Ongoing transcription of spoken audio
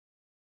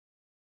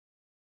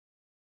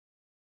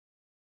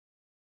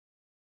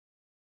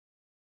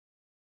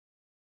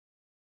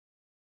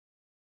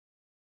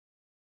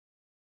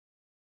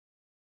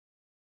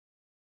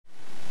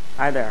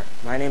Hi there,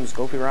 my name is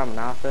Gopi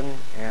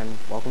and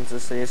welcome to the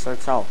city of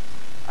Sartell.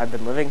 I've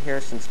been living here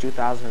since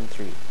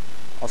 2003.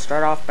 I'll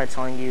start off by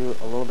telling you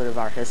a little bit of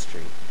our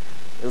history.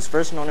 It was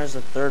first known as the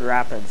Third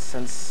Rapids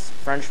since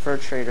French fur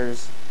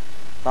traders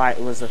thought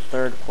it was the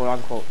third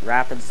quote-unquote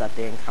rapids that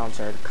they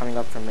encountered coming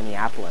up from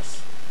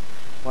Minneapolis.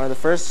 One of the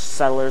first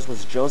settlers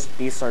was Joseph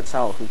B.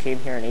 Sartell, who came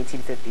here in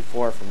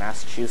 1854 from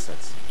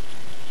Massachusetts.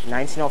 In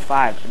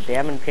 1905, a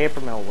dam and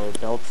paper mill were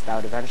built that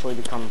would eventually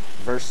become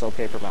Verso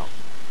Paper Mill.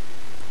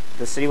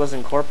 The city was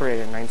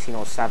incorporated in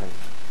 1907.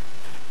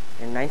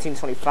 In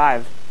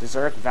 1925,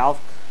 Desuric Valve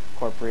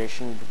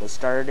Corporation was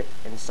started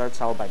in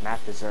Sartell by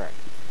Matt Desuric.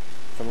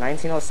 From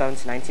 1907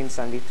 to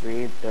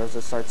 1973, there was a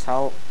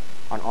Sartell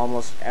on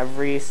almost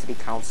every city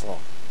council,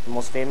 the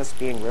most famous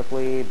being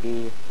Ripley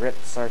B. Rip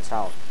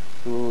Sartell,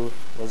 who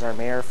was our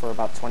mayor for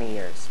about 20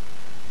 years.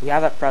 We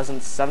have at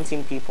present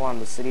 17 people on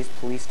the city's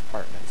police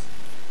department.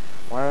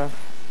 One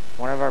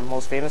of our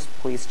most famous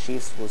police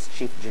chiefs was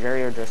Chief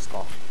Jerry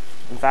O'Driscoll.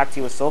 In fact,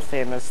 he was so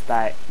famous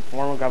that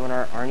former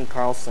Governor Arnie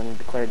Carlson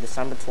declared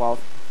December 12th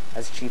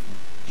as Chief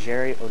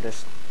Jerry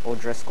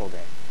O'Driscoll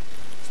Day.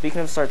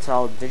 Speaking of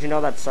Sartell, did you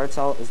know that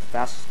Sartell is the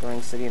fastest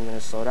growing city in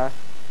Minnesota?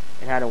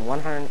 It had a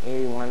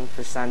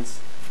 181%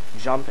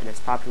 jump in its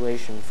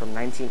population from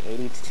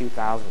 1980 to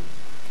 2000.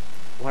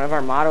 One of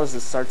our mottos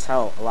is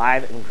Sartell,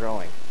 alive and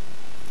growing.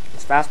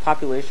 Its fast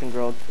population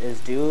growth is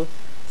due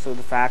to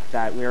the fact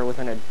that we are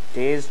within a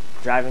day's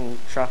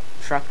truck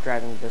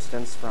driving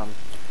distance from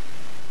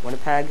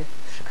Winnipeg,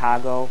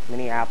 Chicago,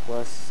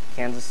 Minneapolis,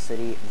 Kansas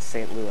City, and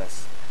St.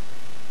 Louis.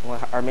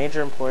 Our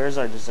major employers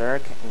are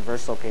Desuric and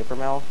Verso Paper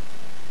Mill.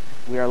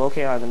 We are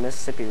located on the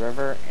Mississippi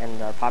River,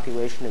 and our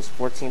population is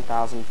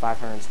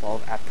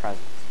 14,512 at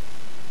present.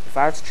 If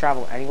I were to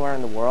travel anywhere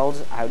in the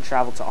world, I would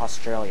travel to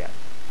Australia.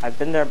 I've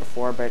been there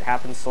before, but it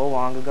happened so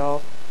long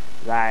ago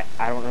that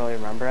I don't really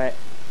remember it.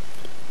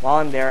 While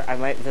I'm there, I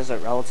might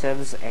visit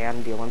relatives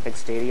and the Olympic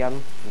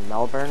Stadium in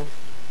Melbourne.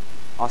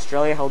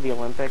 Australia held the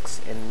Olympics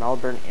in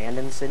Melbourne and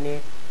in Sydney.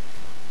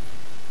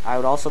 I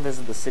would also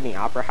visit the Sydney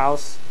Opera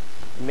House.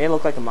 It may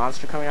look like a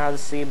monster coming out of the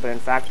sea, but in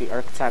fact the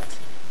architect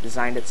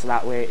designed it so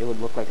that way it would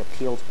look like a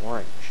peeled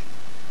orange.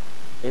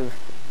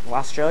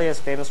 Australia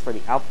is famous for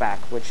the outback,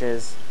 which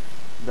is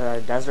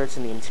the deserts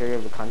in the interior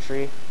of the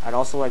country. I'd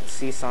also like to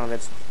see some of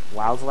its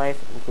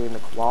wildlife, including the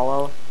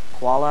koala,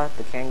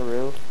 the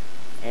kangaroo,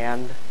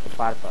 and the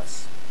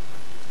platypus.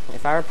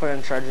 If I were put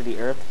in charge of the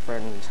earth for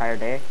an entire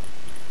day,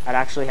 I'd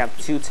actually have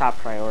two top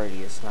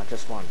priorities, not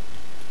just one.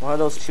 One of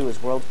those two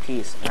is world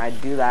peace, and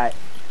I'd do that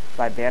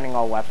by banning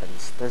all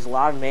weapons. There's a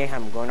lot of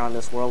mayhem going on in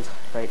this world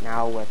right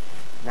now with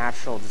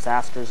natural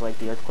disasters like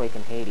the earthquake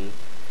in Haiti,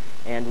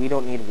 and we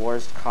don't need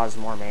wars to cause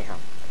more mayhem.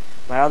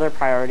 My other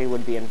priority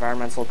would be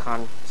environmental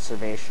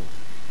conservation,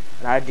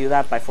 and I'd do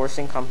that by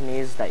forcing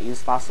companies that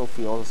use fossil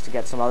fuels to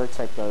get some other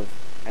type of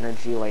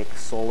energy like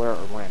solar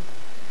or wind.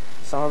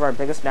 Some of our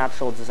biggest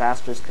natural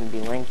disasters can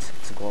be linked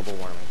to global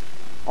warming.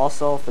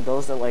 Also, for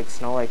those that like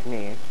snow like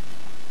me,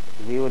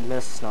 we would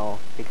miss snow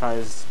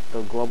because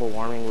the global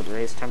warming would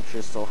raise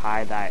temperatures so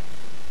high that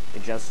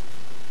it just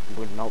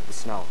would melt the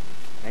snow.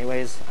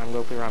 Anyways, I'm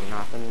Gopi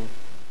Ramanathan.